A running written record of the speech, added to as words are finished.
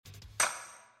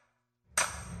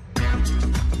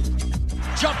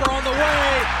jumper on the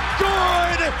way.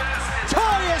 Good!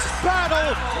 Darius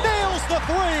Bazley nails the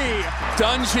three.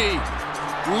 Dungy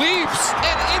leaps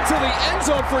and into the end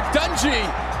zone for Dungy.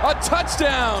 A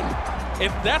touchdown.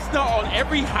 If that's not on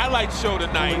every highlight show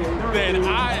tonight, then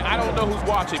I don't know who's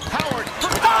watching. Howard for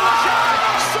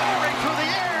soaring through the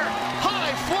air.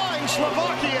 High-flying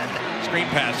Slovakian. Screen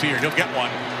pass here. He'll get one.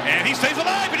 And he stays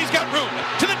alive, and he's got room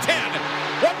to the 10.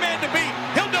 One man to beat.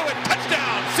 He'll do it.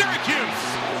 Touchdown,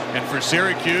 Syracuse. And for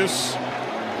Syracuse,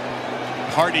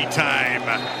 party time.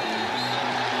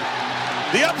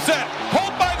 The upset,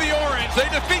 pulled by the Orange. They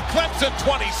defeat Clemson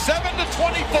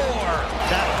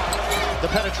 27-24. The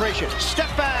penetration, step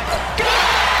back.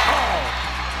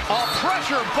 Oh, a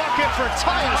pressure bucket for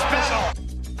Darius Bazley.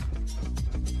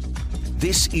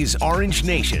 This is Orange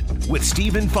Nation with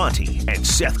Stephen Fonte and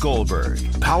Seth Goldberg.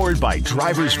 Powered by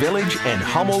Drivers Village and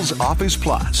Hummel's Office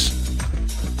Plus.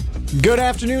 Good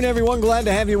afternoon, everyone. Glad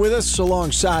to have you with us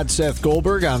alongside Seth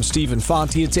Goldberg. I'm Stephen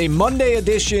Fonte. It's a Monday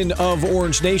edition of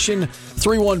Orange Nation.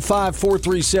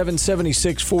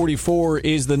 315-437-7644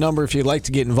 is the number if you'd like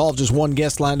to get involved. Just one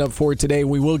guest lined up for today.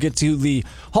 We will get to the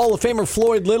Hall of Famer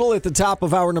Floyd Little at the top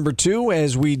of hour number 2,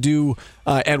 as we do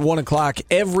at 1 o'clock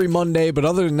every Monday. But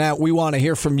other than that, we want to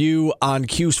hear from you on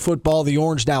Cuse football. The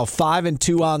Orange now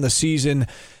 5-2 on the season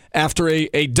after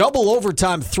a double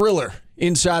overtime thriller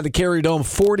inside the Carrier Dome,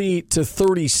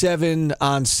 40-37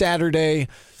 on Saturday.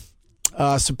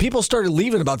 Some people started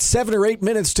leaving about 7 or 8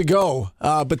 minutes to go,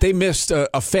 but they missed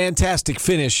a fantastic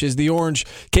finish as the Orange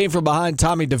came from behind.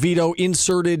 Tommy DeVito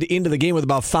inserted into the game with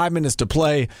about 5 minutes to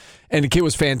play, and the kid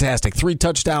was fantastic. 3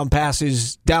 touchdown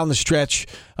passes down the stretch,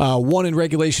 1 in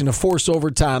regulation to force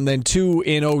overtime, then 2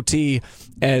 in OT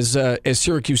as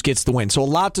Syracuse gets the win. So a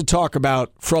lot to talk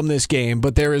about from this game,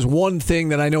 but there is one thing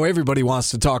that I know everybody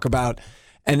wants to talk about,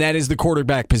 and that is the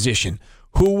quarterback position.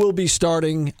 Who will be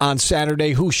starting on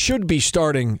Saturday? Who should be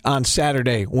starting on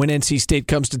Saturday when NC State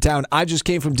comes to town? I just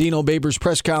came from Dino Babers'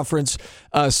 press conference.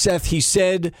 Seth, he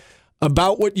said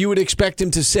about what you would expect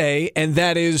him to say, and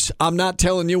that is, I'm not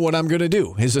telling you what I'm going to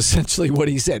do, is essentially what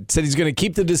he said. Said he's going to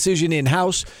keep the decision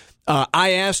in-house.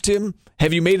 I asked him,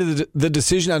 have you made the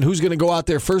decision on who's going to go out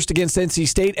there first against NC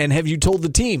State, and have you told the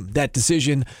team that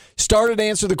decision? Started to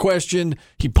answer the question.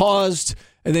 He paused,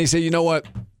 and they said, you know what?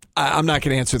 I'm not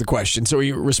going to answer the question. So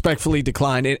he respectfully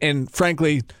declined. And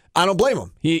frankly, I don't blame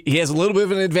him. He has a little bit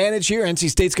of an advantage here. NC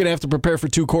State's going to have to prepare for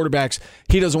 2 quarterbacks.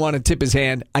 He doesn't want to tip his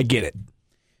hand. I get it.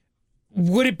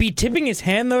 Would it be tipping his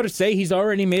hand, though, to say he's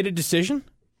already made a decision?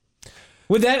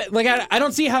 Would that, I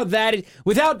don't see how that is,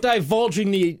 without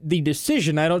divulging the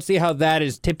decision, I don't see how that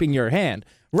is tipping your hand.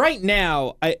 Right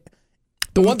now,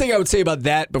 the one thing I would say about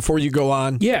that before you go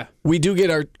on, yeah, we do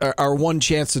get our one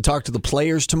chance to talk to the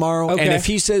players tomorrow. Okay. And if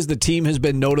he says the team has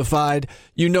been notified,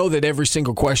 you know that every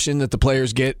single question that the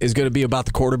players get is going to be about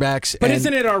the quarterbacks. But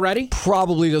isn't it already?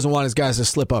 Probably doesn't want his guys to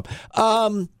slip up.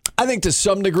 I think to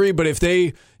some degree, but if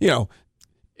they've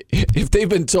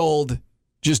been told,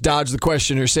 just dodge the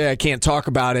question or say I can't talk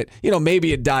about it,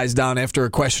 maybe it dies down after a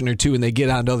question or two and they get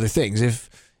on to other things. If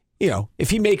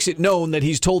he makes it known that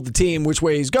he's told the team which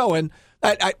way he's going,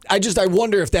 I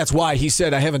wonder if that's why he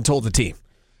said, I haven't told the team.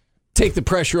 Take the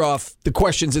pressure off the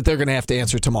questions that they're going to have to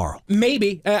answer tomorrow.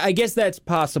 Maybe. I guess that's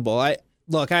possible. I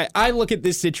look at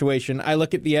this situation. I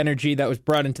look at the energy that was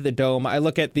brought into the Dome. I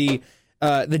look at the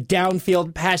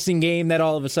downfield passing game that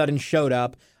all of a sudden showed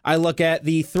up. I look at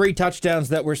the 3 touchdowns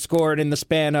that were scored in the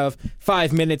span of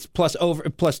 5 minutes plus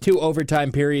 2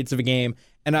 overtime periods of a game.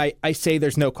 And I say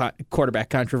there's no quarterback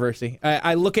controversy.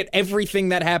 I look at everything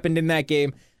that happened in that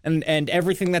game and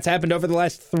everything that's happened over the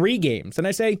last 3 games, and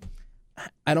I say,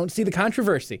 I don't see the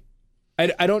controversy.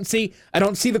 I don't see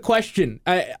the question.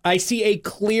 I see a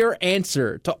clear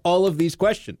answer to all of these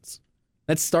questions.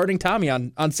 That's starting Tommy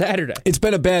on Saturday. It's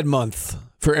been a bad month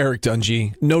for Eric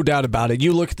Dungy, no doubt about it.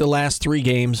 You look at the last 3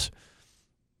 games,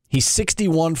 he's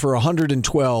 61 for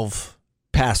 112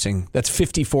 passing. That's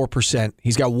 54%.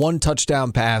 He's got 1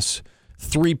 touchdown pass,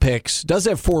 3 picks, does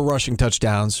have 4 rushing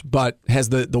touchdowns, but has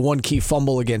the one key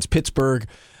fumble against Pittsburgh.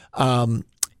 Can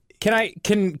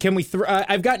we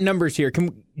I've got numbers here.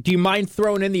 Do you mind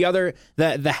throwing in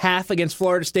the half against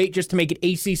Florida State just to make it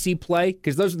ACC play?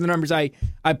 Because those are the numbers I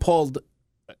pulled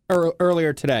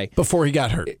earlier today. Before he got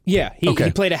hurt. Yeah,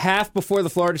 he played a half before the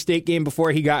Florida State game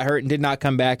before he got hurt and did not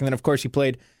come back. And then, of course, he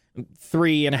played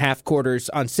 3.5 quarters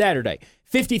on Saturday.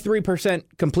 53%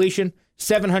 completion,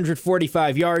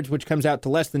 745 yards, which comes out to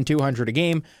less than 200 a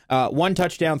game. 1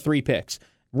 touchdown, 3 picks.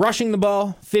 Rushing the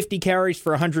ball, 50 carries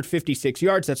for 156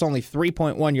 yards. That's only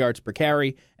 3.1 yards per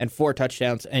carry and 4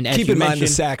 touchdowns. And as keep in mind the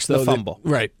sacks, though. The fumble.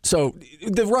 Right. So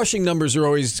the rushing numbers are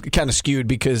always kind of skewed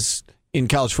because in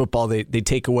college football they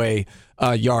take away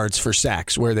yards for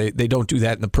sacks, where they don't do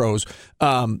that in the pros.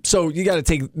 So you got to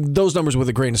take those numbers with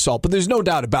a grain of salt. But there's no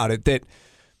doubt about it that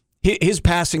his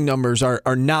passing numbers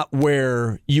are not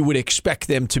where you would expect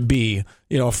them to be.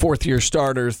 You know, a fourth-year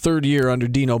starter, third year under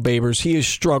Dino Babers. He has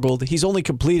struggled. He's only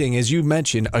completing, as you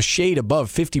mentioned, a shade above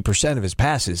 50% of his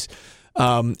passes.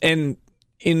 And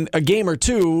in a game or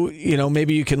two, you know,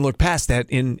 maybe you can look past that.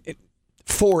 In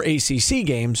 4 ACC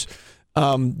games,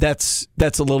 that's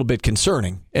a little bit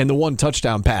concerning. And the one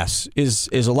touchdown pass is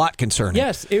a lot concerning.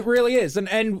 Yes, it really is.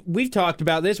 And we've talked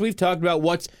about this. We've talked about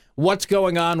what's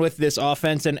going on with this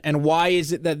offense and why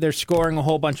is it that they're scoring a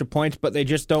whole bunch of points, but they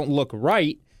just don't look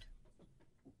right.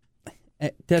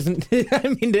 Doesn't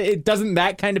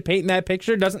that kind of paint that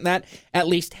picture? Doesn't that at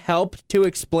least help to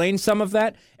explain some of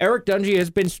that? Eric Dungey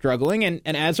has been struggling, and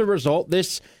as a result,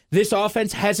 this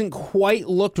offense hasn't quite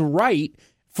looked right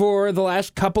for the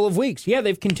last couple of weeks. Yeah,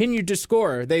 they've continued to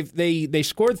score. They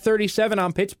scored 37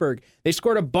 on Pittsburgh. They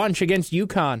scored a bunch against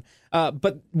UConn.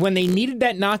 But when they needed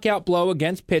that knockout blow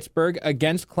against Pittsburgh,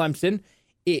 against Clemson,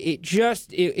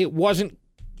 it wasn't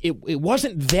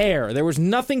there. There was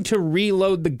nothing to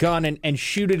reload the gun and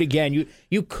shoot it again.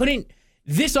 You couldn't.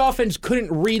 This offense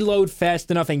couldn't reload fast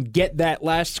enough and get that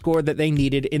last score that they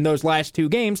needed in those last 2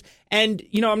 games. And,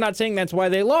 you know, I'm not saying that's why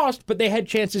they lost, but they had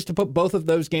chances to put both of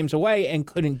those games away and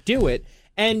couldn't do it.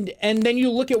 And then you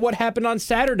look at what happened on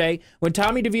Saturday when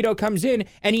Tommy DeVito comes in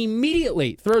and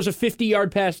immediately throws a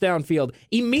 50-yard pass downfield,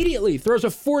 immediately throws a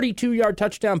 42-yard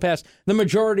touchdown pass, the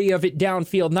majority of it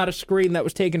downfield, not a screen that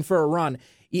was taken for a run.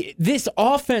 This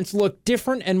offense looked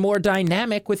different and more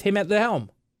dynamic with him at the helm.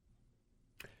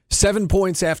 7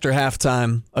 points after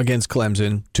halftime against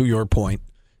Clemson, to your point.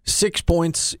 6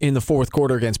 points in the fourth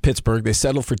quarter against Pittsburgh. They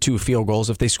settled for 2 field goals.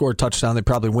 If they score a touchdown, they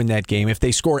probably win that game. If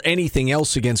they score anything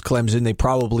else against Clemson, they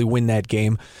probably win that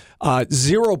game.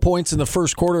 0 points in the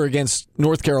first quarter against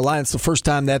North Carolina. It's the first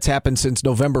time that's happened since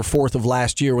November 4th of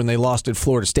last year when they lost at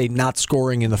Florida State, not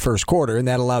scoring in the first quarter, and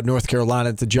that allowed North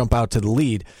Carolina to jump out to the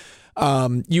lead.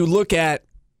 You look at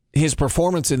his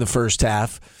performance in the first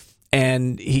half,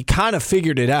 and he kind of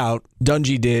figured it out.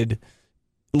 Dungey did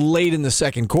late in the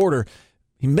second quarter.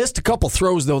 He missed a couple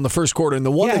throws, though, in the first quarter, and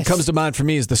the one that comes to mind for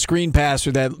me is the screen pass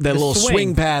or that little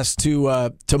swing pass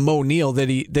to Mo Neal that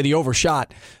he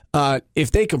overshot.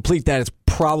 If they complete that, it's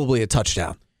probably a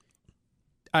touchdown.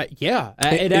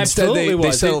 It absolutely was.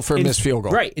 They settled for a missed field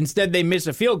goal. Right. Instead, they miss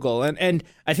a field goal. And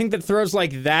I think that throws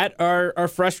like that are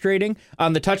frustrating.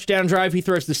 On the touchdown drive, he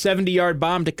throws the 70-yard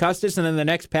bomb to Custis, and then the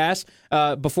next pass,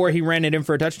 before he ran it in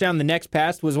for a touchdown, the next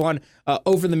pass was one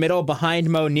over the middle behind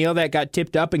Mo Neal that got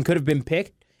tipped up and could have been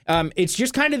picked. It's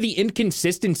just kind of the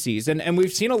inconsistencies, and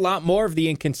we've seen a lot more of the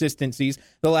inconsistencies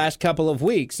the last couple of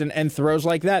weeks, and throws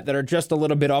like that are just a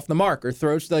little bit off the mark, or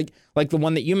throws like the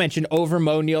one that you mentioned over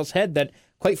Mo Neal's head that,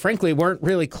 quite frankly, weren't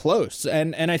really close.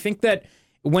 And I think that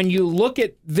when you look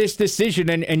at this decision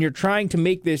and you're trying to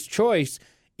make this choice,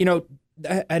 you know,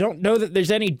 I don't know that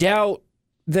there's any doubt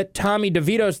that Tommy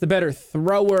DeVito's the better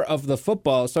thrower of the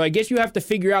football. So I guess you have to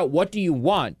figure out, what do you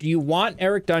want? Do you want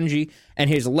Eric Dungey and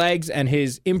his legs and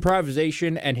his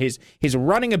improvisation and his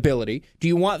running ability? Do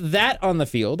you want that on the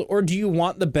field, or do you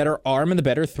want the better arm and the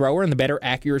better thrower and the better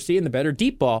accuracy and the better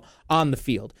deep ball on the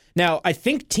field? Now, I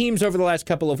think teams over the last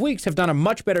couple of weeks have done a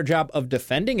much better job of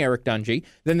defending Eric Dungey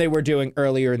than they were doing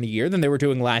earlier in the year, than they were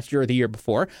doing last year or the year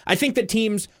before. I think that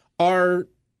teams are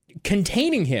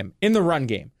containing him in the run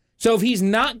game. So if he's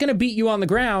not going to beat you on the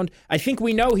ground, I think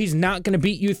we know he's not going to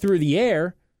beat you through the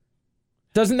air.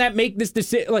 Doesn't that make this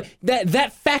decision, like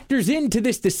that factors into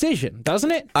this decision,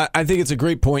 doesn't it? I think it's a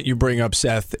great point you bring up,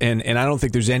 Seth, and I don't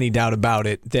think there's any doubt about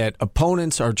it that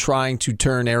opponents are trying to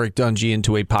turn Eric Dungey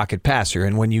into a pocket passer,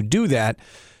 and when you do that,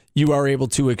 you are able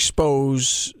to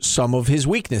expose some of his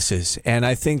weaknesses. And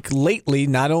I think lately,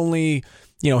 not only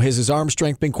has his arm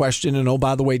strength been questioned? And, oh,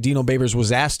 by the way, Dino Babers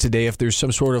was asked today if there's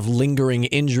some sort of lingering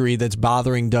injury that's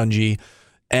bothering Dungey.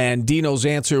 And Dino's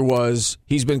answer was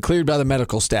he's been cleared by the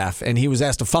medical staff. And he was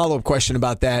asked a follow-up question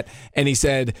about that. And he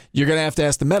said, you're going to have to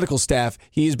ask the medical staff.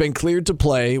 He's been cleared to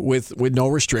play with no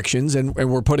restrictions, and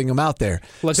we're putting him out there.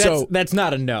 Look, that's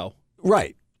not a no.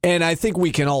 Right. And I think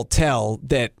we can all tell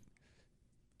that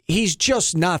he's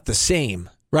just not the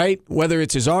same. Right? Whether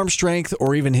it's his arm strength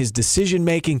or even his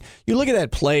decision-making. You look at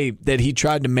that play that he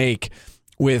tried to make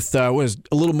with was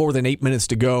a little more than 8 minutes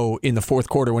to go in the fourth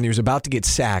quarter when he was about to get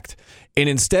sacked. And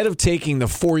instead of taking the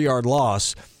 4-yard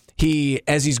loss, he,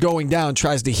 as he's going down,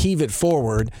 tries to heave it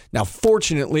forward. Now,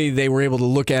 fortunately, they were able to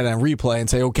look at it on replay and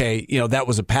say, okay, that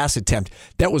was a pass attempt.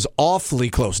 That was awfully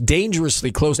close,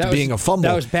 dangerously close to being a fumble.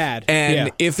 That was bad.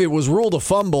 And if it was ruled a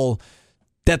fumble,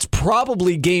 that's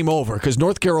probably game over because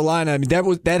North Carolina, I mean,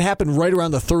 that happened right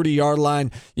around the 30-yard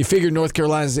line. You figured North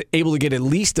Carolina is able to get at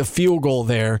least a field goal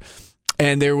there,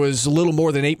 and there was a little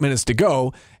more than 8 minutes to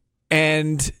go,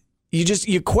 and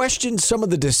you question some of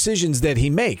the decisions that he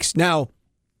makes. Now,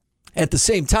 at the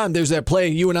same time, there's that play,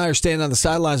 you and I are standing on the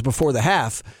sidelines before the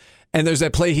half, and there's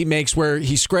that play he makes where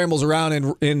he scrambles around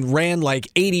and ran like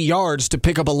 80 yards to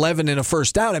pick up 11 in a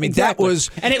first down. I mean, exactly. that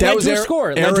was and it led to a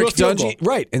score. It led to a field goal.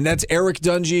 Right, and that's Eric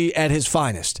Dungey at his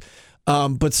finest.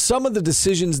 But some of the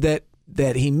decisions that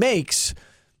he makes,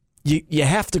 you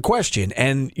have to question.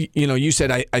 And you said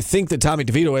I think that Tommy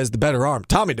DeVito has the better arm.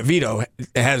 Tommy DeVito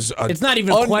has a it's not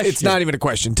even a question. It's not even a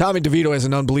question. Tommy DeVito has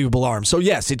an unbelievable arm. So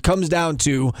yes, it comes down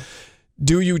to,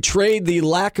 do you trade the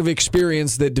lack of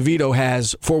experience that DeVito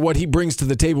has for what he brings to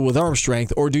the table with arm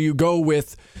strength, or do you go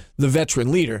with the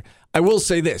veteran leader? I will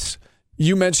say this.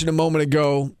 You mentioned a moment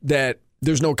ago that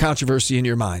there's no controversy in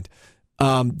your mind.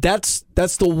 That's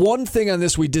the one thing on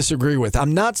this we disagree with.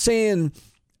 I'm not saying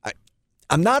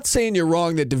you're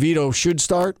wrong that DeVito should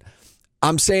start.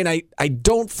 I'm saying I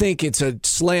don't think it's a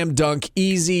slam dunk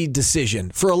easy decision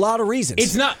for a lot of reasons.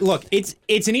 It's not. Look, it's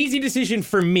an easy decision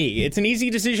for me. It's an easy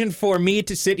decision for me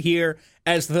to sit here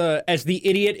as the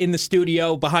idiot in the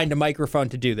studio behind a microphone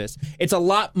to do this. It's a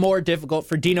lot more difficult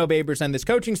for Dino Babers and this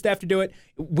coaching staff to do it.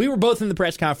 We were both in the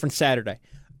press conference Saturday.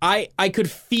 I could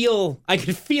feel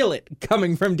it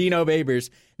coming from Dino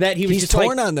Babers that he was He's just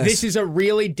torn like, on this is a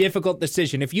really difficult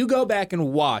decision. If you go back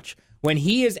and watch when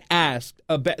he is asked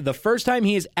the first time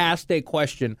he is asked a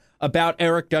question about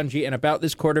Eric Dungey and about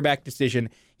this quarterback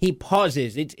decision, he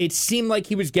pauses. It seemed like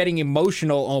he was getting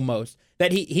emotional almost.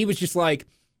 That he was just like,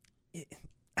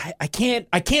 I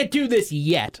can't do this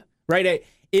yet, right?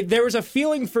 There was a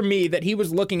feeling for me that he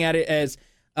was looking at it as,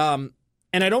 and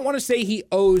I don't want to say he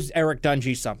owes Eric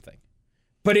Dungey something,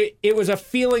 but it was a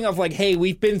feeling of like, hey,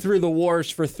 we've been through the wars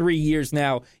for 3 years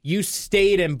now. You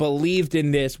stayed and believed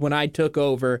in this when I took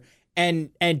over.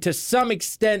 And to some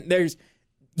extent, there's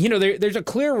a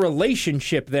clear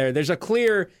relationship there. There's a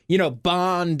clear,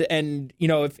 bond and,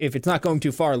 if it's not going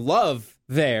too far, love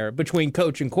there between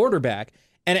coach and quarterback.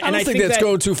 And I don't think that's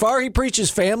going too far. He preaches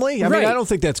family. I mean, I don't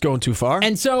think that's going too far.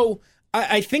 And so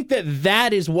I think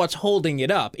that is what's holding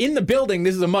it up. In the building,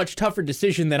 this is a much tougher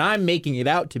decision than I'm making it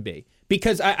out to be.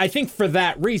 Because I think for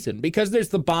that reason, because there's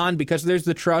the bond, because there's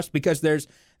the trust, because there's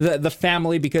the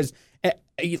family, because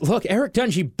look, Eric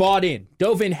Dungey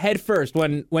dove in head first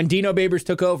when Dino Babers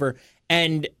took over,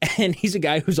 and he's a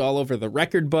guy who's all over the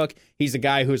record book. He's a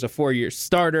guy who's a 4-year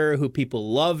starter who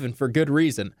people love, and for good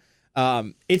reason.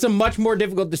 It's a much more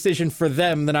difficult decision for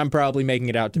them than I'm probably making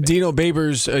it out to be. Dino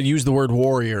Babers used the word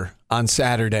warrior on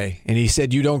Saturday, and he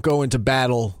said you don't go into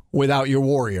battle without your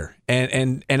warrior.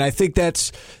 And I think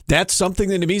that's something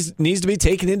that needs to be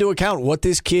taken into account, what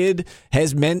this kid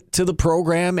has meant to the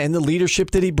program and the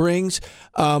leadership that he brings.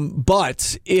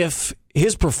 But if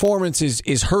his performance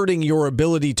is hurting your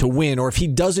ability to win, or if he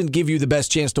doesn't give you the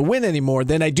best chance to win anymore,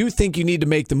 then I do think you need to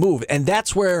make the move. And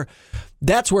that's where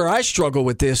I struggle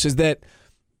with this, is that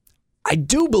I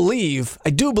do believe,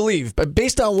 but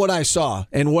based on what I saw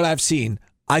and what I've seen,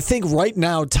 I think right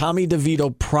now Tommy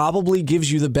DeVito probably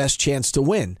gives you the best chance to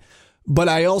win. But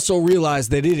I also realize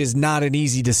that it is not an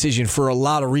easy decision for a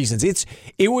lot of reasons.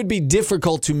 It would be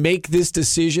difficult to make this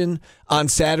decision on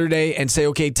Saturday and say,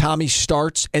 okay, Tommy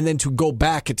starts, and then to go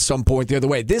back at some point the other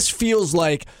way. This feels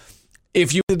like,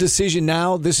 if you make the decision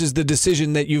now, this is the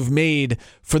decision that you've made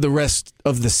for the rest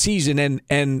of the season.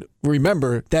 And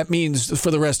remember, that means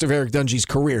for the rest of Eric Dungey's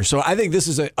career. So I think this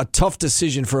is a tough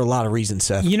decision for a lot of reasons,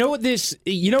 Seth. You know what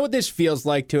this feels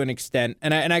like to an extent,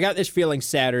 and I got this feeling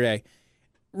Saturday.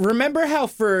 Remember how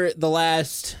for the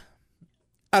last,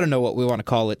 I don't know what we want to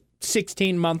call it,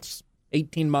 16 months,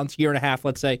 18 months, year and a half,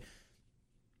 let's say,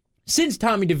 since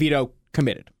Tommy DeVito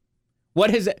committed, What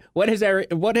has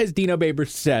Dino Babers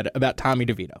said about Tommy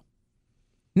DeVito?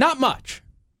 Not much,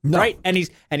 no. Right? And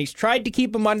he's tried to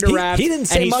keep him under wraps. He didn't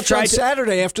say much on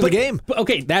Saturday after the game.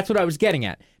 Okay, that's what I was getting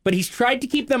at. But he's tried to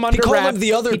keep them under wraps. He called him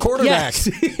the other quarterback. Yes.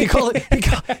 he called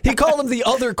him the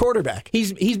other quarterback.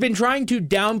 He's been trying to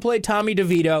downplay Tommy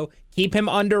DeVito, keep him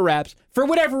under wraps for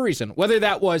whatever reason. Whether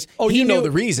that was the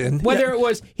reason. Whether it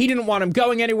was he didn't want him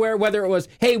going anywhere. Whether it was,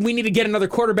 hey, we need to get another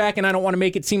quarterback, and I don't want to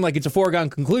make it seem like it's a foregone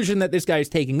conclusion that this guy is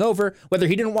taking over. Whether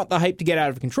he didn't want the hype to get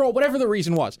out of control. Whatever the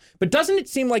reason was. But doesn't it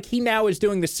seem like he now is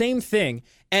doing the same thing?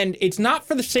 And it's not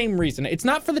for the same reason. It's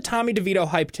not for the Tommy DeVito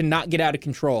hype to not get out of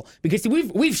control, because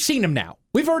we've seen him now.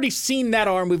 We've already seen that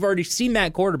arm. We've already seen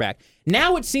that quarterback.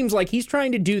 Now it seems like he's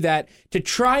trying to do that to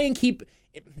try and keep,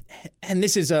 and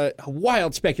this is a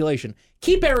wild speculation,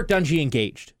 keep Eric Dungey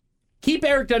engaged. Keep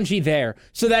Eric Dungey there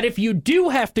so that if you do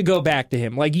have to go back to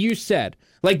him, like you said,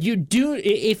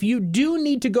 if you do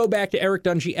need to go back to Eric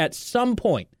Dungey at some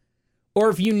point, or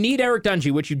if you need Eric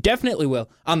Dungey, which you definitely will,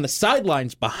 on the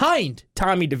sidelines behind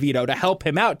Tommy DeVito to help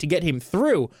him out to get him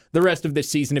through the rest of this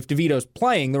season if DeVito's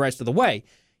playing the rest of the way,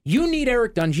 you need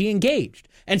Eric Dungey engaged.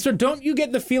 And so don't you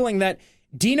get the feeling that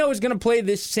Dino is going to play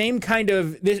this same kind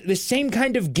of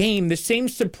game, the same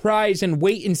surprise and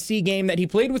wait and see game that he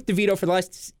played with DeVito for the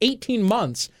last 18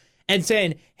 months, and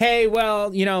saying, hey,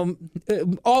 well,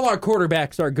 all our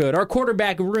quarterbacks are good. Our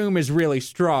quarterback room is really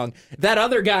strong. That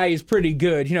other guy is pretty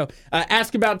good.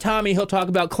 Ask about Tommy, he'll talk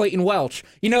about Clayton Welch.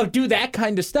 Do that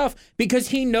kind of stuff because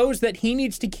he knows that he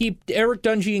needs to keep Eric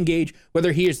Dungey engaged,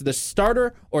 whether he is the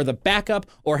starter or the backup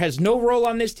or has no role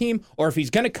on this team, or if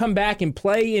he's going to come back and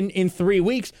play in 3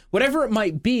 weeks, whatever it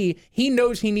might be, he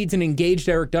knows he needs an engaged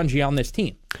Eric Dungey on this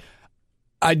team.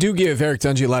 I do give Eric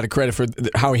Dungey a lot of credit for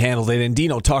how he handled it, and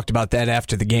Dino talked about that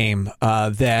after the game,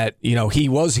 that he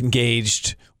was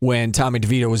engaged when Tommy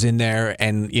DeVito was in there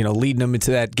and leading him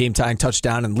into that game-tying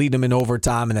touchdown and leading him in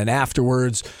overtime, and then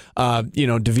afterwards,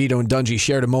 DeVito and Dungey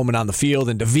shared a moment on the field,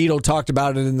 and DeVito talked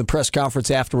about it in the press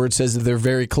conference afterwards, says that they're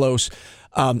very close.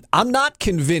 I'm not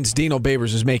convinced Dino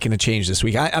Babers is making a change this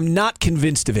week. I'm not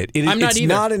convinced of it. It's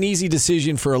not an easy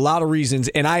decision for a lot of reasons,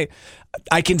 and I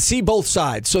can see both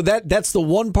sides. So that's the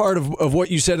one part of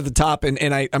what you said at the top,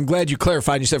 and I'm glad you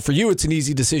clarified. You said for you it's an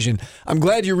easy decision. I'm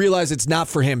glad you realize it's not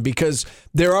for him because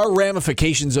there are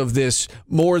ramifications of this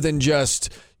more than just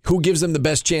who gives them the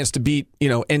best chance to beat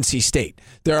NC State.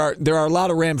 There are a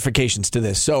lot of ramifications to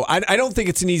this. So I don't think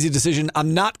it's an easy decision.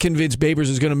 I'm not convinced Babers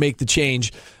is going to make the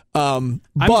change.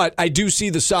 But I do see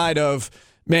the side of,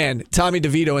 man, Tommy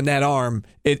DeVito and that arm.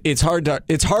 It's hard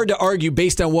to argue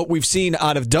based on what we've seen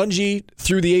out of Dungey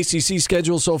through the ACC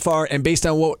schedule so far, and based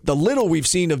on what the little we've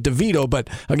seen of DeVito. But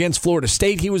against Florida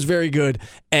State, he was very good,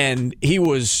 and he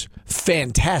was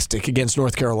fantastic against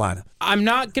North Carolina. I'm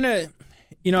not gonna.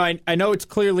 I know it's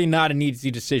clearly not an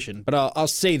easy decision, but I'll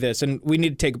say this, and we need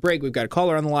to take a break. We've got a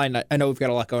caller on the line. I know we've got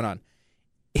a lot going on.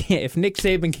 If Nick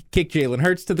Saban can kick Jalen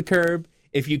Hurts to the curb,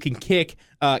 if you can kick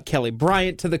Kelly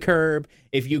Bryant to the curb,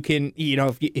 if you can,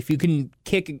 if you can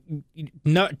kick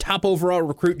top overall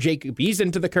recruit Jacob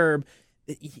Eason to the curb,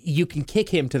 you can kick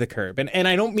him to the curb. And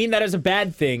I don't mean that as a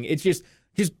bad thing. It's just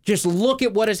look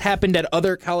at what has happened at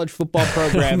other college football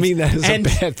programs. I mean that as a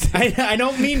bad thing. I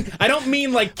don't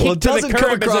mean like kick to the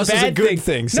curb as a good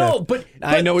thing. Seth. No, but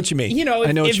I know what you mean.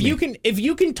 If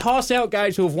you can toss out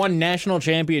guys who have won national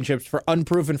championships for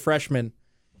unproven freshmen,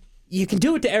 you can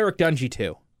do it to Eric Dungey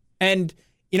too. And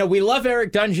we love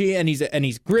Eric Dungey, and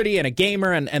he's gritty and a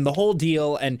gamer and the whole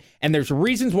deal, and there's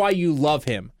reasons why you love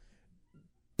him.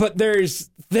 But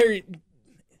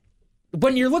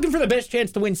when you're looking for the best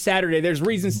chance to win Saturday, there's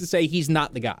reasons to say he's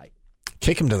not the guy.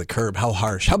 Kick him to the curb. How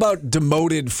harsh. How about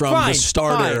demoted from the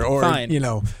starter or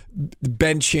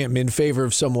bench him in favor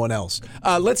of someone else?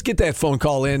 Let's get that phone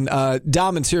call in.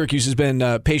 Dom in Syracuse has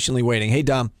been patiently waiting. Hey,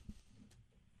 Dom.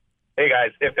 Hey,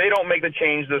 guys. If they don't make the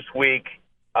change this week,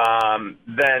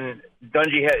 then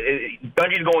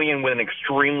Dungey's going in with an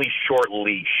extremely short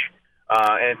leash,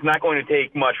 and it's not going to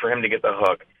take much for him to get the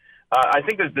hook. I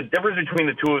think that the difference between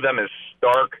the two of them is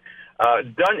stark.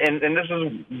 And this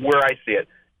is where I see it.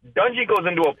 Dungey goes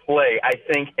into a play, I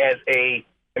think, yes, he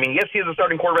is a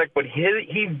starting quarterback, but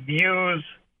he views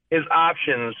his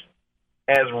options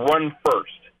as run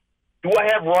first. Do I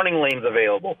have running lanes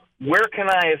available? Where can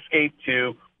I escape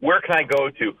to? Where can I go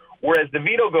to? Whereas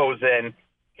DeVito goes in,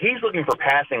 he's looking for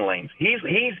passing lanes. He's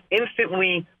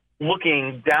instantly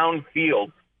looking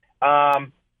downfield.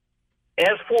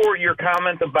 As for your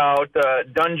comment about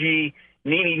Dungey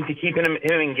needing to keep him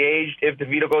engaged if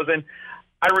DeVito goes in,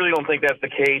 I really don't think that's the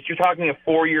case. You're talking a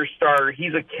 4-year starter.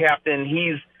 He's a captain.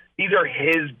 These are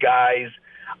his guys.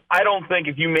 I don't think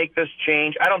if you make this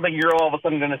change, I don't think you're all of a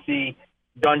sudden going to see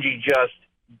Dungey just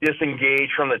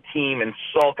disengage from the team and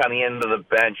sulk on the end of the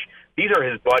bench. These are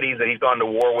his buddies that he's gone to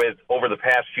war with over the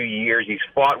past few years. He's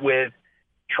fought with,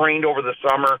 trained over the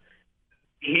summer.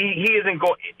 He isn't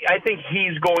going. I think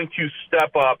he's going to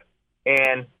step up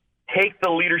and take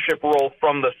the leadership role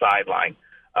from the sideline.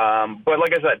 But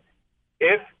like I said,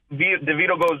 if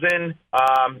DeVito goes in,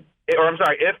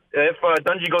 if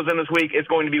Dungey goes in this week, it's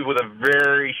going to be with a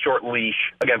very short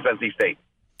leash against NC State.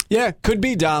 Yeah, could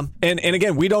be, Dom. And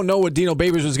again, we don't know what Dino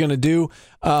Babers is going to do.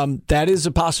 That is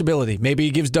a possibility. Maybe he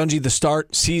gives Dungey the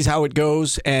start, sees how it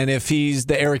goes, and if he's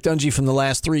the Eric Dungey from the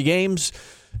last 3 games,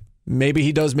 maybe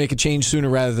he does make a change sooner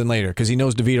rather than later because he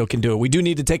knows DeVito can do it. We do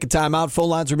need to take a timeout. Phone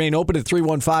lines remain open at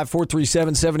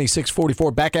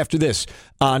 315-437-7644. Back after this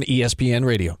on ESPN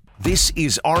Radio. This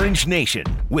is Orange Nation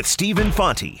with Stephen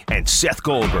Fonte and Seth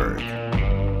Goldberg.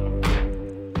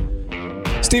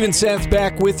 Steve and Seth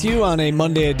back with you on a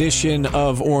Monday edition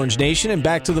of Orange Nation, and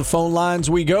back to the phone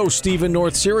lines we go. Steve in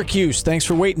North Syracuse. Thanks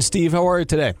for waiting, Steve. How are you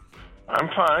today? I'm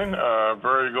fine.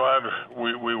 Very glad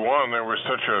we won. There was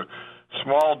such a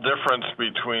small difference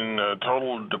between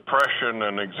total depression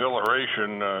and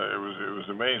exhilaration. It was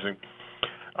amazing.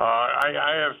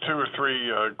 I have two or three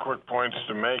quick points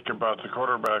to make about the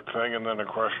quarterback thing, and then a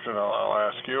question I'll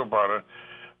ask you about it.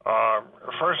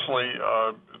 Firstly,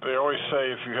 they always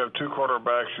say if you have two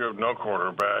quarterbacks, you have no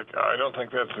quarterback. I don't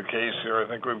think that's the case here. I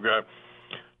think we've got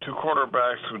two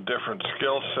quarterbacks with different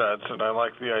skill sets, and I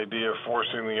like the idea of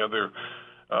forcing the other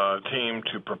team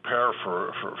to prepare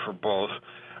for both.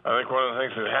 I think one of the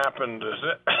things that happened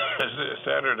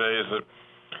Saturday is that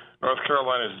North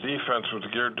Carolina's defense was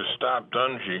geared to stop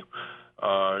Dungey.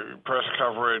 Press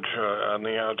coverage on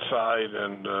the outside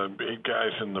and 8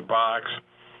 guys in the box,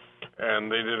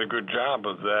 and they did a good job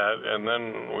of that. And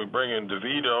then we bring in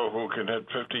DeVito, who can hit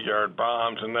 50-yard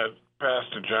bombs, and that pass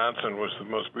to Johnson was the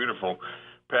most beautiful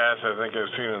pass I think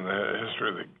I've seen in the history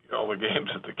of all the games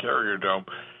at the Carrier Dome.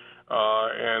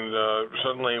 And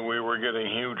suddenly we were getting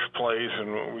huge plays,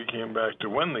 and we came back to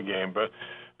win the game. But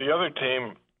the other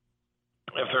team,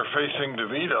 if they're facing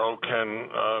DeVito,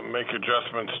 can make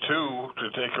adjustments too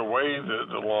to take away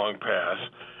the long pass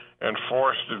and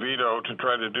force DeVito to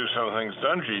try to do some things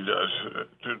Dungey does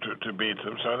to beat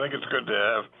them. So I think it's good to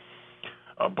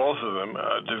have both of them.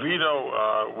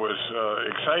 DeVito was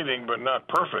exciting but not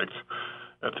perfect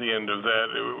at the end of that.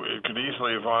 It could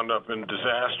easily have wound up in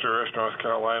disaster if North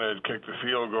Carolina had kicked the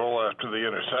field goal after the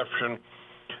interception.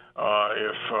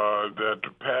 If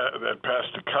that pass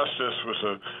to Custis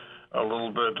was a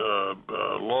little bit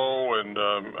low and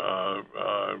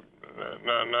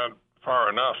not far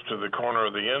enough to the corner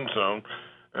of the end zone,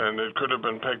 and it could have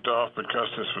been picked off, but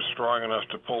Custis was strong enough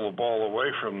to pull the ball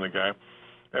away from the guy.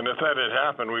 And if that had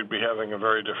happened, we'd be having a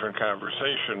very different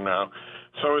conversation now.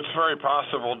 So it's very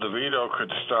possible DeVito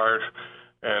could start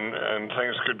and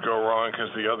things could go wrong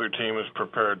because the other team is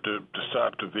prepared to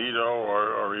stop DeVito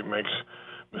or he makes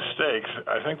mistakes.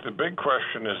 I think the big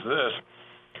question is this: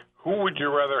 who would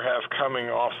you rather have coming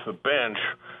off the bench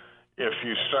if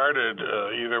you started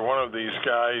either one of these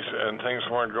guys and things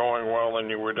weren't going well and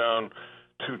you were down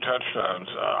 2 touchdowns?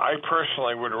 I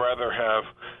personally would rather have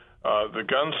the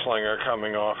gunslinger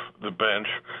coming off the bench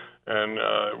and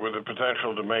with the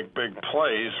potential to make big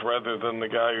plays rather than the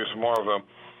guy who's more of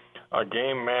a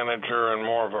game manager and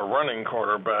more of a running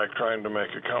quarterback trying to make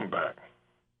a comeback.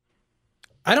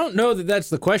 I don't know that that's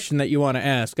the question that you want to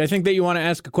ask. I think that you want to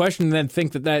ask a question and then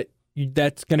think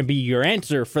that's going to be your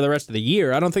answer for the rest of the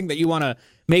year. I don't think that you want to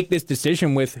make this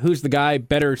decision with who's the guy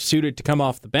better suited to come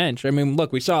off the bench. I mean,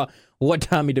 look, we saw what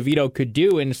Tommy DeVito could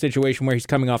do in a situation where he's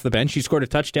coming off the bench. He scored a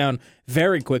touchdown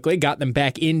very quickly, got them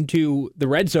back into the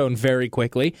red zone very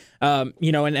quickly, and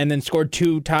then scored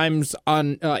 2 times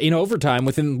in overtime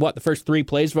within, the first 3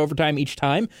 plays of overtime each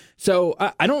time. So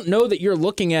I don't know that you're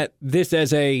looking at this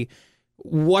as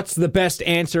what's the best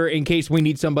answer in case we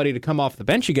need somebody to come off the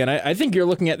bench again. I think you're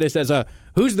looking at this as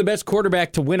who's the best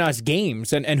quarterback to win us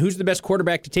games and who's the best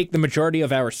quarterback to take the majority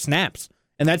of our snaps.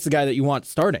 And that's the guy that you want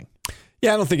starting.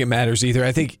 Yeah, I don't think it matters either.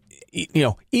 I think,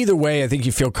 either way, I think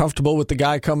you feel comfortable with the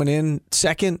guy coming in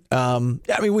second.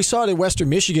 We saw it at Western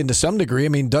Michigan to some degree. I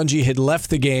mean, Dungey had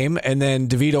left the game, and then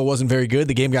DeVito wasn't very good.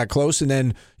 The game got close, and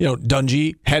then,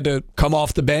 Dungey had to come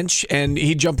off the bench, and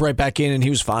he jumped right back in, and he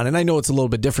was fine. And I know it's a little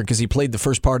bit different because he played the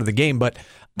first part of the game, but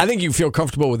I think you feel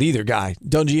comfortable with either guy.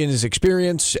 Dungey and his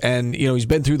experience, and, he's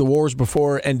been through the wars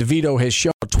before, and DeVito has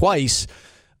shown twice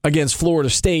against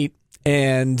Florida State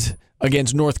and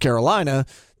against North Carolina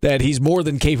that he's more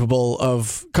than capable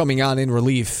of coming on in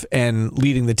relief and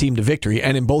leading the team to victory.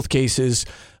 And in both cases,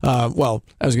 I was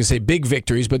going to say big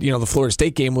victories, but, the Florida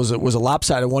State game was a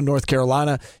lopsided one. North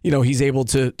Carolina, he's able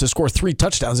to score 3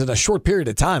 touchdowns in a short period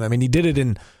of time. I mean, he did it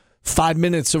in 5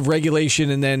 minutes of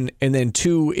regulation and then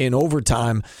 2 in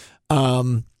overtime.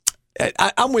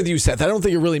 I'm with you, Seth. I don't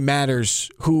think it really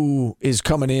matters who is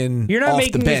coming in. You're not off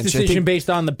making the bench. this decision based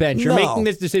on the bench. You're No. making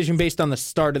this decision based on the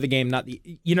start of the game.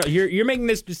 You're making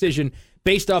this decision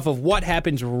based off of what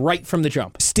happens right from the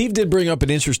jump. Steve did bring up an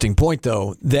interesting point,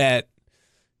 though, that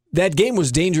game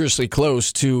was dangerously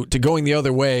close to going the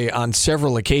other way on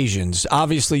several occasions.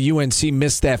 Obviously, UNC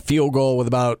missed that field goal with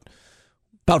about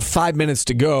 5 minutes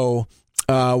to go.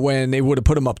 When they would have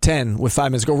put him up 10 with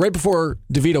 5 minutes to go, right before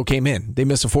DeVito came in. They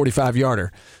missed a 45-yarder.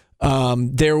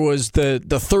 There was the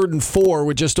 3rd and 4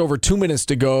 with just over 2 minutes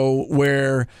to go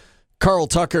where Carl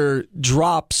Tucker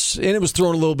drops, and it was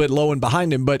thrown a little bit low and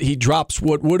behind him, but he drops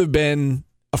what would have been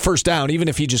a first down, even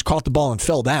if he just caught the ball and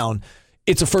fell down.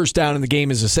 It's a first down, and the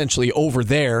game is essentially over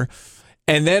there.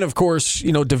 And then, of course,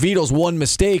 DeVito's one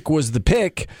mistake was the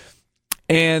pick,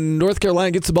 and North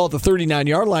Carolina gets the ball at the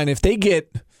 39-yard line. If they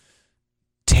get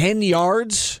 10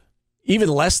 yards, even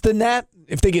less than that,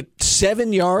 if they get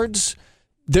 7 yards,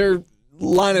 they're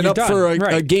lining up for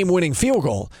a game-winning field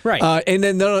goal. Right. And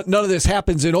then none of this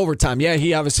happens in overtime. Yeah,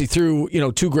 he obviously threw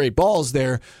 2 great balls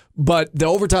there, but the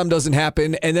overtime doesn't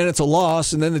happen, and then it's a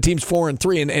loss, and then the team's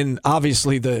 4-3, and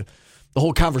obviously the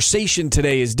whole conversation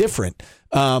today is different.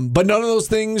 But none of those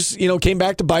things, came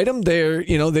back to bite them.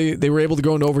 They were able to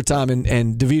go into overtime,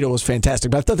 and DeVito was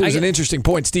fantastic. But I thought there was an interesting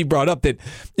point Steve brought up that,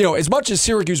 as much as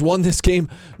Syracuse won this game,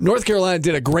 North Carolina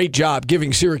did a great job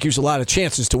giving Syracuse a lot of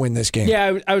chances to win this game.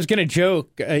 Yeah, I was going to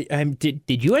joke.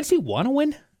 Did UNC want to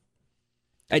win?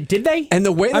 Did they? And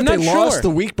the way that they lost the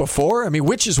week before,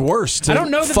 which is worse? To I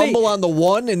don't know that fumble on the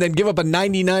one and then give up a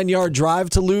 99-yard drive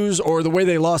to lose, or the way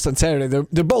they lost on Saturday.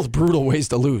 They're both brutal ways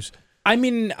to lose.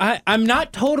 I'm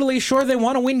not totally sure they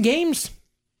want to win games.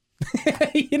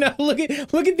 Look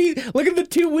at the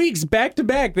 2 weeks back to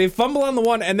back. They fumble on the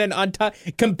one, and then on top,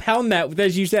 compound that with,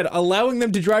 as you said, allowing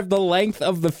them to drive the length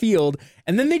of the field,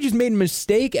 and then they just made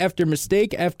mistake after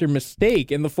mistake after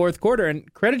mistake in the fourth quarter.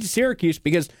 And credit to Syracuse,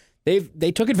 because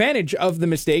they took advantage of the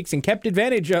mistakes and took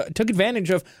advantage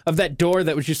of that door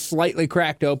that was just slightly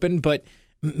cracked open. But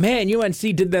man, UNC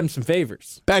did them some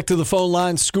favors. Back to the phone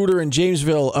line. Scooter in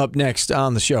Jamesville up next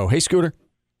on the show. Hey, Scooter.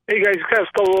 Hey, guys, you kind of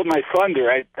stole a little of my thunder.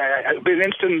 I've been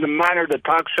interested in the monitor the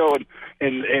talk show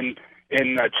in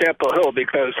Chapel Hill,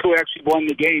 because who actually won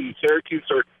the game, Syracuse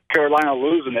or Carolina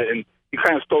losing it? And you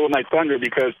kind of stole my thunder,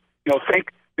 because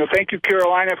thank you,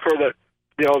 Carolina, for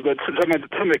some of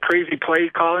the crazy play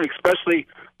calling, especially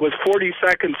with 40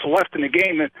 seconds left in the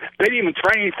game. And they didn't even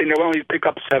try anything. They only pick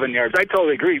up 7 yards. I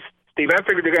totally agree, Steve. I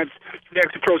figured they're going to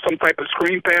actually throw some type of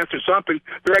screen pass or something.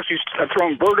 They're actually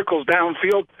throwing verticals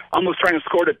downfield, almost trying to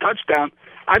score the touchdown.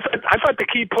 I thought the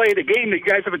key play of the game that you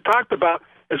guys haven't talked about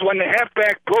is when the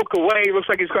halfback broke away. It looks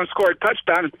like he's going to score a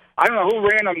touchdown. I don't know who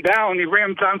ran him down. He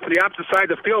ran him down to the opposite side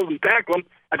of the field and tackled him.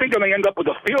 I think they may end up with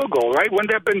a field goal, right?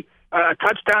 Wouldn't that have been a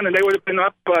touchdown, and they would have been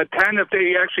up 10 if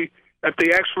they actually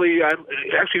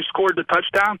scored the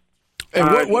touchdown?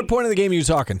 And what point of the game are you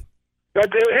talking?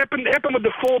 It happened with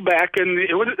the fullback, and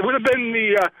it would have been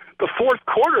the fourth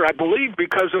quarter, I believe,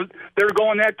 because they were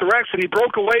going that direction. He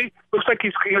broke away. Looks like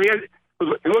it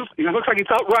looks like he's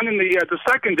outrunning the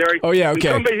secondary. Oh yeah, okay.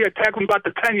 And somebody attacked him about the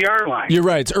 10-yard line. You're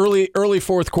right. It's early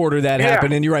fourth quarter that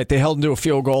happened, and you're right. They held him to a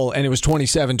field goal, and it was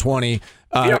 27-20.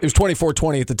 It was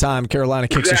 24-20 at the time. Carolina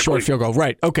kicks a short field goal.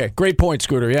 Right. Okay. Great point,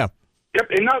 Scooter. Yeah. Yep.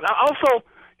 And also,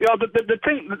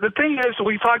 the thing is,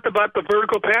 we talked about the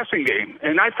vertical passing game,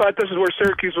 and I thought this is where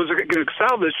Syracuse was going to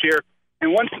excel this year.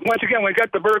 And once again, we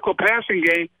got the vertical passing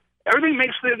game. Everything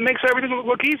makes everything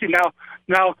look easy.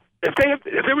 Now, if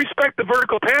they respect the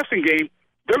vertical passing game,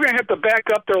 they're going to have to back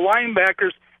up their linebackers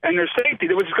and their safety,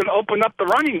 which is going to open up the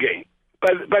running game.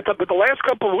 But the last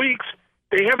couple of weeks,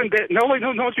 they haven't. No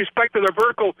one's respected their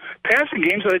vertical passing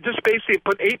game, so they just basically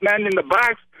put 8 men in the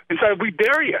box and said, "We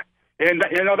dare you." And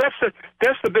that's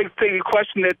the big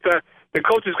question that the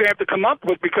coach is going to have to come up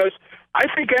with, because I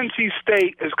think NC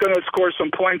State is going to score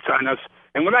some points on us.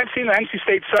 And when I've seen the NC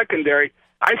State secondary,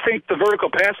 I think the vertical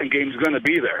passing game is going to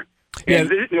be there. Yeah. And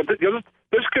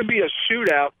this could be a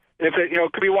shootout. If it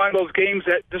could be one of those games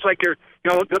that just like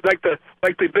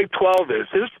like the Big 12 is.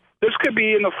 This could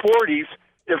be in the 40s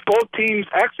if both teams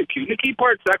execute. The key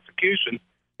part is execution,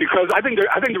 because I think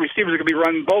the receivers are going to be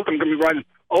running. Both of them are going to be running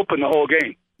open the whole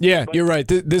game. Yeah, you're right.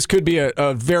 This could be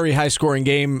a very high-scoring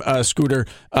game, Scooter.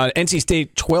 NC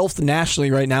State 12th nationally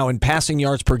right now in passing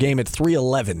yards per game at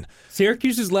 311.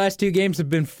 Syracuse's last 2 games have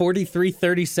been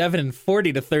 43-37 and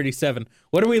 40-37.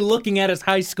 What are we looking at as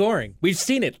high scoring? We've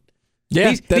seen it.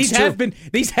 Yeah, these have been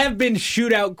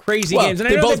shootout crazy games.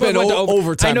 And they both went to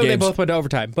overtime. I know games. They both went to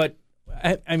overtime, but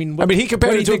I mean, he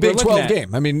compared it to a Big 12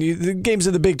 game. I mean, the games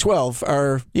of the Big 12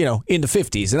 are, in the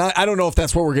 50s. And I don't know if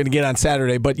that's what we're going to get on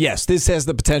Saturday. But, yes, this has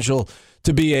the potential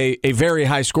to be a very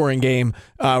high-scoring game.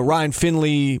 Ryan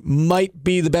Finley might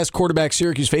be the best quarterback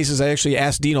Syracuse faces. I actually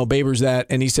asked Dino Babers that,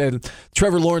 and he said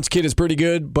Trevor Lawrence kid is pretty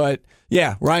good. But,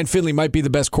 yeah, Ryan Finley might be the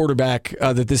best quarterback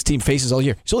that this team faces all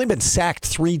year. He's only been sacked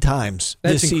 3 times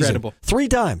this season. That's incredible. 3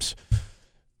 times.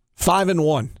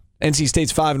 5-1. NC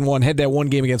State's 5-1, had that one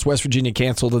game against West Virginia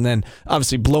canceled, and then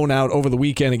obviously blown out over the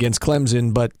weekend against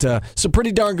Clemson. But it's a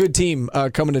pretty darn good team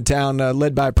coming to town,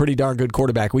 led by a pretty darn good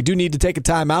quarterback. We do need to take a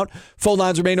timeout. Phone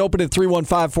lines remain open at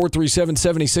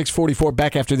 315-437-7644.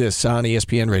 Back after this on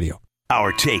ESPN Radio.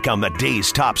 Our take on the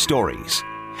day's top stories.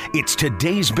 It's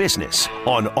Today's Business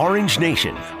on Orange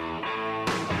Nation.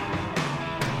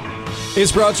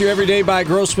 It's brought to you every day by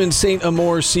Grossman St.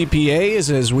 Amour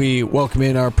CPAs as we welcome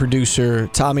in our producer,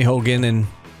 Tommy Hogan. And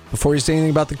before you say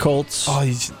anything about the Colts,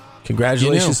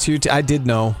 congratulations to you. I did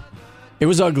know. It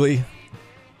was ugly.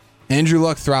 Andrew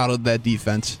Luck throttled that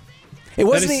defense. It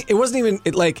wasn't even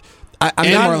like... I'm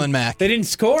and not, Marlon Mack. They didn't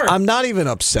score. I'm not even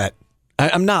upset.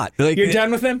 I'm not. Like, you're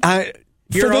done with them? For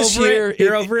this year,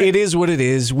 You're over it? It is what it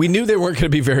is. We knew they weren't going to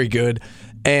be very good.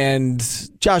 And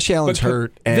Josh Allen's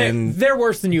hurt. And they're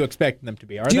worse than you expected them to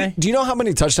be, aren't they? Do you know how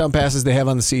many touchdown passes they have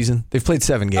on the season? They've played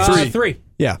 7 games. 3.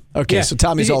 Yeah. Okay, Yeah. so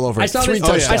Tommy's all over it. 3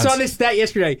 touchdowns. I saw this stat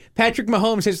yesterday. Patrick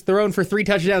Mahomes has thrown for 3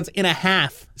 touchdowns in a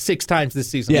half 6 times this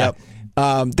season. Yeah.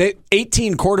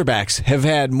 18 quarterbacks have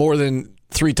had more than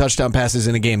 3 touchdown passes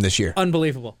in a game this year.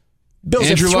 Unbelievable. Bills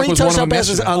have 3 touchdown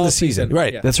passes on the season.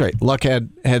 Right, Yeah. that's right. Luck had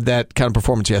that kind of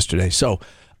performance yesterday. So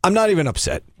I'm not even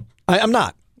upset. I'm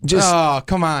not. Oh,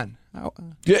 come on.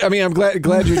 I mean, I'm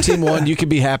glad your team won. You can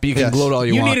be happy. You can gloat all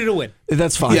you want. You needed a win.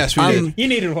 That's fine. Yes, we did. You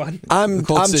needed one. I'm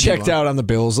checked out on the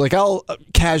Bills. Like, I'll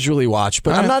casually watch,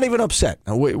 but I'm not even upset.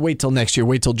 Now, wait till next year.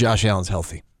 Wait till Josh Allen's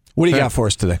healthy. What do you got for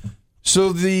us today?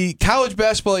 So the college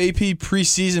basketball AP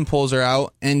preseason polls are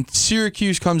out, and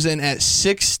Syracuse comes in at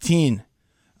 16.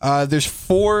 There's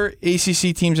 4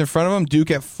 ACC teams in front of them: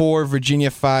 Duke at 4, Virginia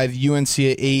 5, UNC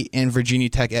at 8, and Virginia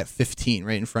Tech at 15,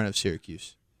 right in front of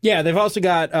Syracuse. Yeah, they've also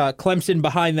got Clemson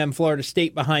behind them, Florida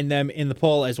State behind them in the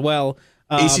poll as well.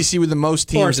 ACC with the most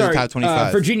teams in the top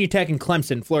 25. Virginia Tech and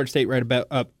Clemson, Florida State right about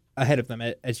up ahead of them,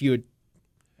 as you would.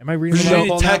 Am I reading the wrong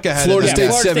Virginia poll Tech now? ahead Florida of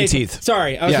them. State 17th.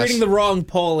 Sorry, I was reading the wrong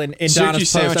poll in Donna's Syracuse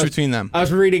post. sandwich between them. I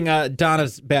was reading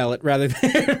Donna's ballot rather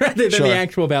than the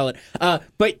actual ballot.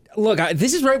 But look,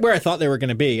 this is right where I thought they were going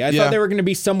to be. I thought they were going to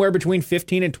be somewhere between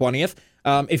 15 and 20th.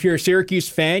 If you're a Syracuse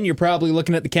fan, you're probably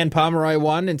looking at the Ken Pomeroy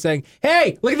one and saying,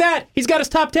 hey, look at that. He's got his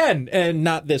top 10, and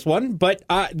not this one. But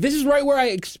this is right where I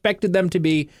expected them to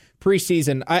be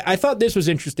preseason. I thought this was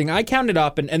interesting. I counted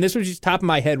up, and this was just top of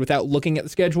my head without looking at the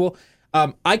schedule.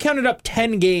 I counted up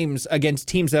 10 games against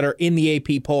teams that are in the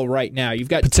AP poll right now. You've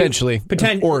got potentially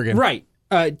Oregon, right?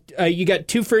 You got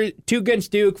 2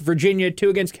 against Duke, Virginia, 2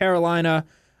 against Carolina.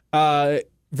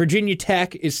 Virginia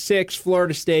Tech is 6,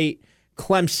 Florida State,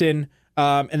 Clemson,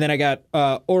 and then I got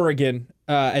Oregon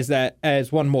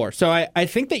as one more. So I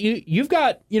think that you've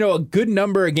got a good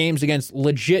number of games against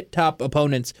legit top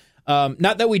opponents.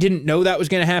 Not that we didn't know that was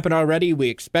going to happen already. We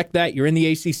expect that. You're in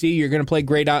the ACC. You're going to play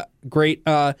great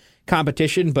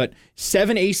competition, but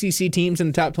 7 ACC teams in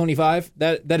the top 25,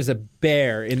 that is a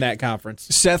bear in that conference.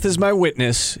 Seth is my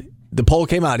witness. The poll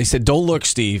came out. He said, don't look,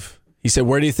 Steve. He said,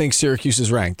 where do you think Syracuse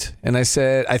is ranked? And I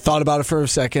said, I thought about it for a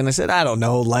second. I said, I don't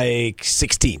know, like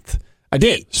 16th. I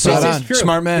did.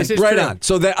 Smart man. Right on.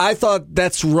 So I thought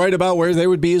that's right about where they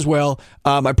would be as well.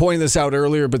 I pointed this out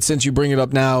earlier, but since you bring it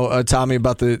up now, Tommy,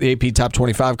 about the AP Top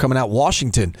 25 coming out,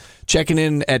 Washington checking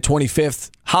in at 25th.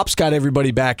 Hop's got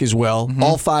everybody back as well. Mm-hmm.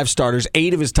 All 5 starters,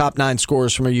 8 of his top 9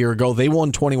 scorers from a year ago. They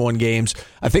won 21 games.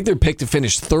 I think they're picked to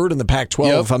finish 3rd in the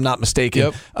Pac-12, if I'm not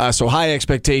mistaken. Yep. So high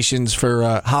expectations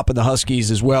for Hop and the Huskies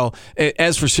as well.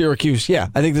 As for Syracuse, I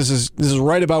think this is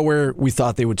right about where we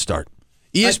thought they would start.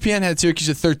 ESPN had Syracuse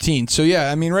at 13. So,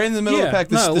 right in the middle of the pack.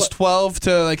 This 12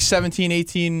 to like 17,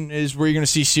 18 is where you're going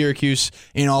to see Syracuse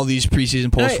in all these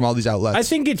preseason polls from all these outlets. I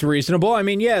think it's reasonable. I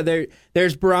mean,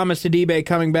 there's Barama Sidibe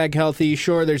coming back healthy.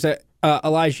 Sure, there's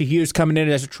Elijah Hughes coming in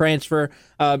as a transfer.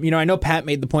 I know Pat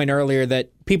made the point earlier that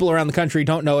people around the country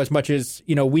don't know as much as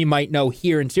we might know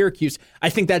here in Syracuse. I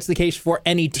think that's the case for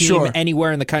any team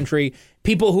anywhere in the country.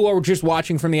 People who are just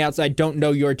watching from the outside don't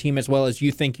know your team as well as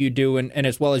you think you do, and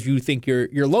as well as you think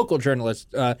your local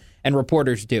journalists and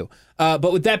reporters do.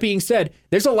 But with that being said,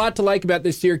 there's a lot to like about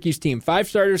this Syracuse team. 5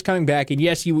 starters coming back, and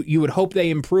yes, you would hope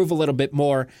they improve a little bit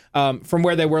more from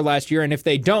where they were last year. And if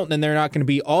they don't, then they're not going to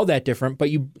be all that different. But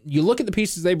you look at the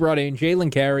pieces they brought in: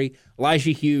 Jalen Carey,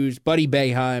 Elijah Hughes, Buddy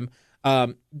Boeheim.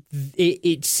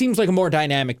 It seems like a more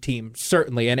dynamic team,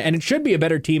 certainly, and it should be a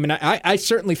better team. And I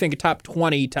certainly think a top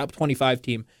 20, top 25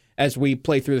 team as we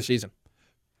play through the season.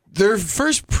 Their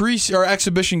first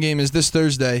exhibition game is this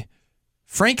Thursday.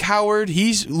 Frank Howard,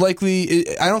 he's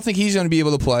likely. I don't think he's going to be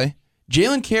able to play.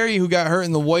 Jalen Carey, who got hurt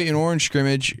in the white and orange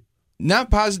scrimmage,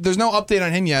 not positive. There's no update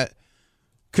on him yet.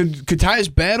 Could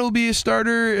Tyus Battle be a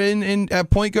starter in at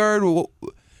point guard?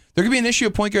 there could be an issue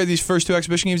at point guard these first 2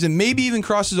 exhibition games, and maybe even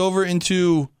crosses over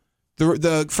into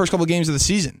the first couple games of the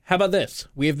season. How about this?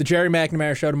 We have the Jerry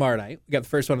McNamara show tomorrow night. We got the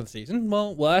first one of the season.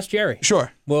 Well, we'll ask Jerry.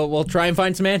 Sure. We'll try and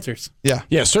find some answers. Yeah.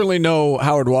 Yeah, certainly no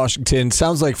Howard Washington.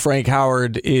 Sounds like Frank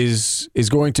Howard is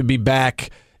going to be back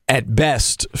at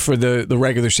best for the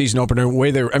regular season opener.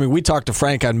 We talked to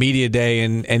Frank on Media Day,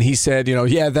 and he said,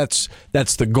 that's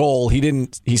the goal.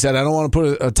 He said, I don't want to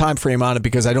put a time frame on it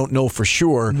because I don't know for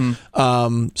sure.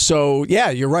 Mm-hmm. So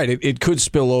yeah, you're right. It could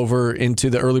spill over into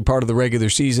the early part of the regular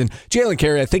season. Jalen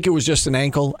Carey, I think it was just an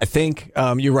ankle. I think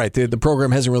you're right. The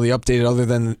program hasn't really updated other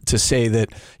than to say that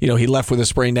he left with a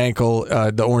sprained ankle,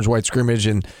 the orange-white scrimmage,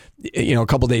 and a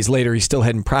couple days later, he still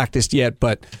hadn't practiced yet.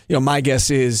 But my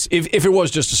guess is, if it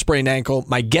was just a sprained ankle,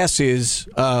 my guess is,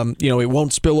 it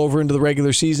won't spill over into the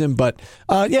regular season. But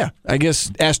I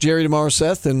guess ask Jerry tomorrow,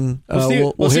 Seth, and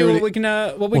we'll see what we can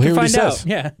find out.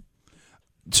 Yeah.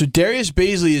 So Darius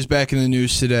Bazley is back in the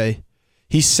news today.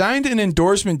 He signed an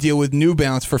endorsement deal with New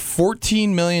Balance for $14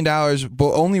 million,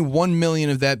 but only $1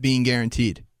 million of that being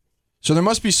guaranteed. So there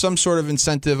must be some sort of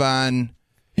incentive on.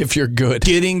 If you're good.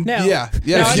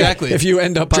 Exactly. If you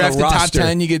end up draft on a roster. top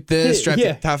 10, you get this. Draft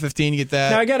the top 15, you get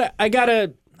that. Now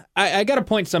I gotta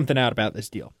point something out about this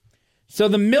deal. So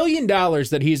the $1 million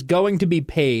that he's going to be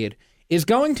paid is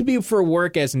going to be for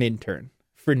work as an intern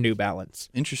for New Balance.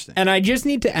 Interesting. And I just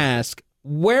need to ask,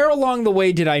 where along the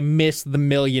way did I miss the $1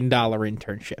 million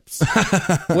internships?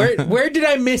 where did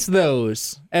I miss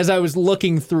those as I was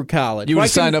looking through college? You would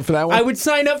sign up for that one? I would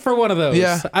sign up for one of those.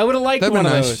 Yeah. I would have liked That'd one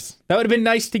of nice. those. That would have been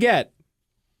nice to get.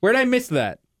 Where did I miss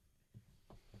that?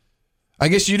 I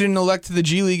guess you didn't elect the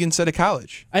G League instead of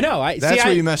college. I know. That's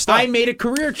where you messed up. I made a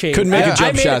career change. Couldn't make a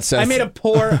jump shot, Seth. I made a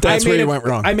poor. That's where you went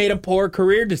wrong. I made a poor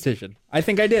career decision. I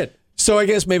think I did. So I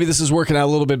guess maybe this is working out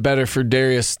a little bit better for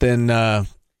Darius than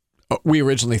we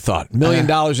originally thought. $1 million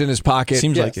in his pocket.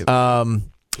 Seems like it.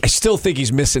 I still think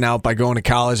he's missing out by going to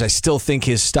college. I still think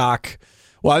his stock.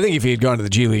 Well, I think if he had gone to the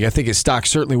G League, I think his stock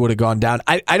certainly would have gone down.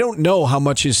 I don't know how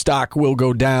much his stock will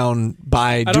go down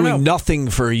by doing nothing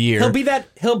for a year.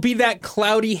 He'll be that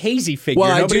cloudy, hazy figure.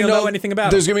 Well, Nobody will know anything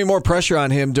about there's him. going to be more pressure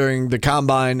on him during the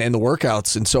combine and the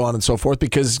workouts and so on and so forth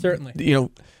because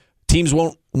teams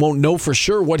won't know for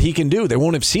sure what he can do. They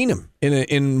won't have seen him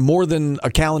in more than a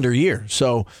calendar year.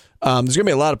 So there's going to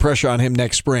be a lot of pressure on him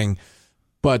next spring.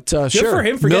 But Good sure, for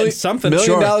him for getting something. $1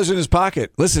 million in his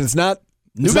pocket. Listen, it's not.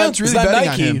 New Balance really betting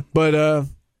Nike, on him. But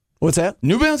what's that?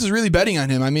 New Balance is really betting on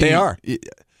him. I mean, they are.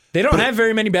 They don't have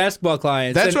very many basketball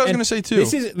clients. That's what I was going to say,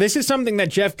 too. This is something that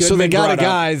Jeff Goodman So they got brought a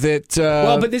guy up.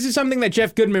 that... but this is something that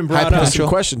Jeff Goodman brought up. Some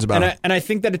questions about it. And I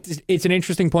think that it's an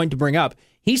interesting point to bring up.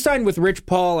 He signed with Rich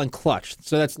Paul and Clutch.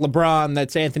 So that's LeBron,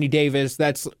 that's Anthony Davis,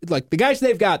 that's like the guys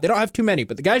they've got. They don't have too many,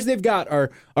 but the guys they've got are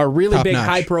really Top big, notch.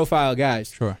 high-profile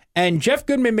guys. Sure. And Jeff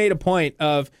Goodman made a point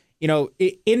of,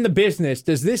 in the business,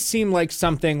 does this seem like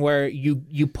something where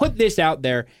you put this out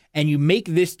there and you make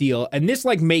this deal, and this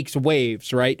makes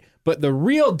waves, right? But the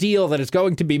real deal that is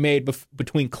going to be made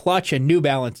between Clutch and New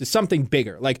Balance is something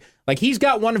bigger. Like he's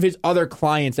got one of his other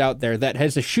clients out there that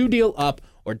has a shoe deal up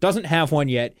or doesn't have one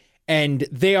yet, and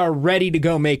they are ready to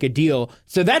go make a deal.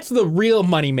 So that's the real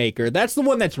moneymaker. That's the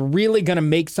one that's really going to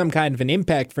make some kind of an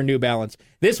impact for New Balance.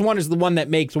 This one is the one that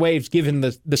makes waves given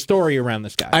the story around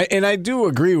this guy. I do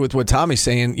agree with what Tommy's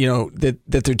saying, that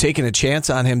they're taking a chance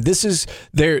on him. This is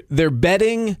they're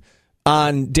betting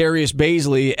on Darius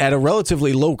Bazley at a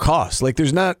relatively low cost. Like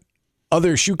there's not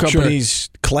other shoe companies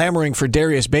clamoring for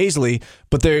Darius Bazley,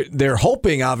 but they're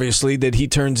hoping obviously that he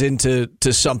turns into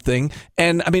something.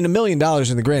 And I mean, $1 million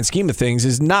in the grand scheme of things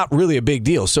is not really a big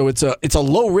deal. So it's a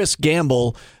low risk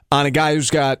gamble on a guy who's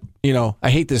got, I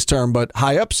hate this term, but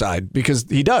high upside, because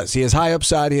he does. He has high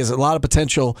upside. He has a lot of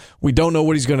potential. We don't know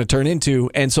what he's going to turn into,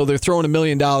 and so they're throwing $1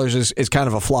 million as kind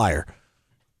of a flyer.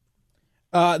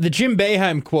 The Jim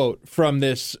Boeheim quote from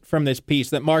this piece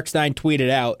that Mark Stein tweeted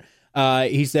out.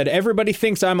 He said, "Everybody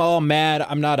thinks I'm all mad.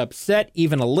 I'm not upset,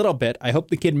 even a little bit. I hope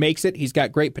the kid makes it. He's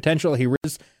got great potential. He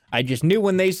is. I just knew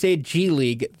when they say G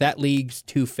League, that league's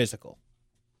too physical."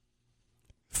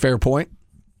 Fair point.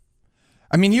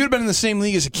 I mean, he would have been in the same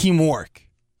league as Akeem Wark.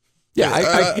 Yeah,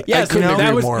 I couldn't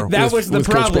agree more. That was the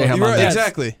problem. Right,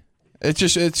 exactly.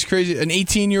 It's crazy. An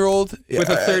 18-year-old with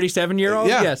a 37-year-old.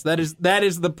 Yeah. Yes, that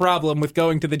is the problem with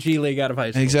going to the G League out of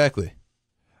high school. Exactly.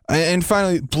 And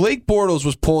finally, Blake Bortles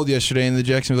was pulled yesterday in the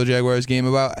Jacksonville Jaguars game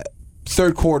about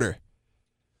third quarter.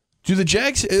 Are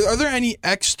there any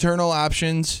external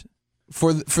options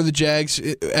for the Jags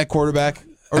at quarterback?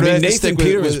 Or I mean, Nathan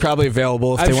Peter is probably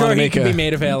available if they want to make be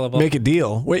made available. Make a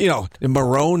deal. Well,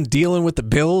 Marone dealing with the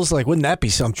Bills, wouldn't that be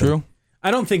something? True.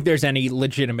 I don't think there's any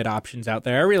legitimate options out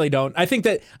there. I really don't. I think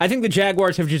the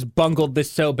Jaguars have just bungled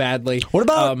this so badly. What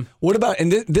about?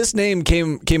 And this name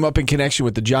came up in connection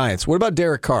with the Giants. What about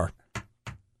Derek Carr?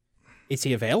 Is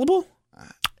he available?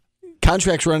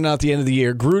 Contract's running out at the end of the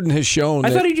year. Gruden has shown.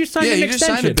 I thought he just signed an extension. Yeah, he just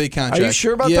signed a big contract. Are you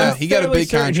sure about that? Yeah, he got a big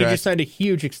contract. He just signed a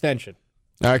huge extension.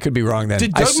 I could be wrong then.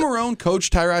 Did Doug Marrone coach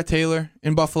Tyrod Taylor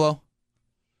in Buffalo?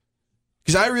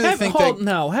 Because I really think that.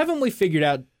 No, haven't we figured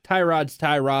out Tyrod's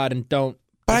Tyrod and don't?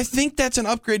 But I think that's an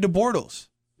upgrade to Bortles.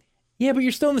 Yeah, but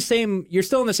you're still in the same. You're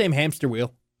still in the same hamster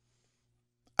wheel.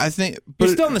 I think you're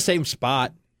still in the same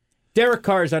spot. Derek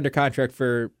Carr is under contract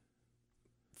for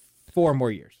 4 more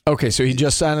years. Okay, so he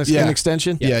just signed an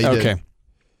extension? Yeah, he did. Okay.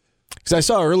 Because I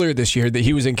saw earlier this year that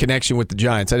he was in connection with the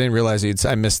Giants. I didn't realize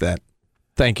I missed that.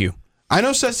 Thank you. I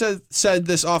know Seth said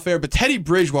this off air, but Teddy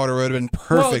Bridgewater would have been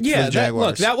perfect for the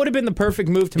Jaguars. That would have been the perfect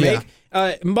move to make.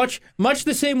 Much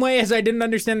the same way as I didn't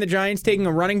understand the Giants taking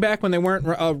a running back when they weren't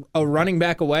a running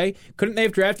back away. Couldn't they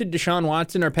have drafted Deshaun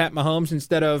Watson or Pat Mahomes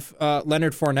instead of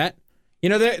Leonard Fournette? You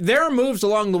know, there are moves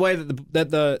along the way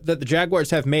that the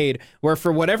Jaguars have made where,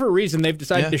 for whatever reason, they've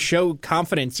decided to show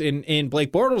confidence in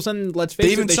Blake Bortles, and let's face it,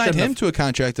 they even signed him to a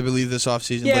contract, I believe, this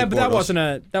offseason. Yeah, Blake but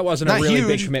Bortles. that wasn't a really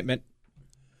big commitment.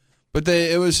 But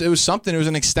it was something. It was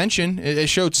an extension. It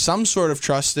showed some sort of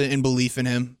trust and belief in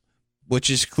him, which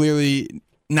is clearly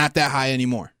not that high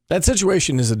anymore. That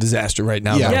situation is a disaster right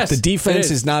now. Yeah. Yes, the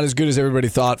defense is not as good as everybody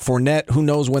thought. Fournette, who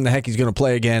knows when the heck he's going to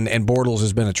play again, and Bortles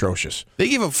has been atrocious. They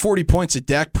gave up 40 points to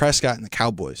Dak Prescott and the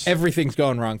Cowboys. Everything's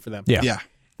going wrong for them. Yeah.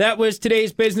 That was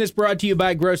today's business, brought to you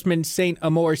by Grossman St.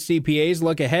 Amour CPAs.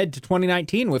 Look ahead to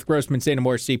 2019 with Grossman St.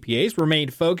 Amour CPAs. Remain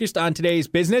focused on today's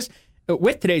business.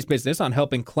 With today's business on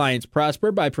helping clients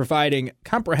prosper by providing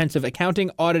comprehensive accounting,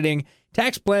 auditing,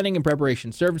 tax planning, and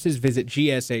preparation services. Visit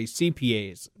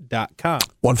GSACPAs.com.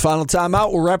 One final time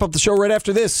out. We'll wrap up the show right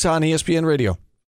after this on ESPN Radio.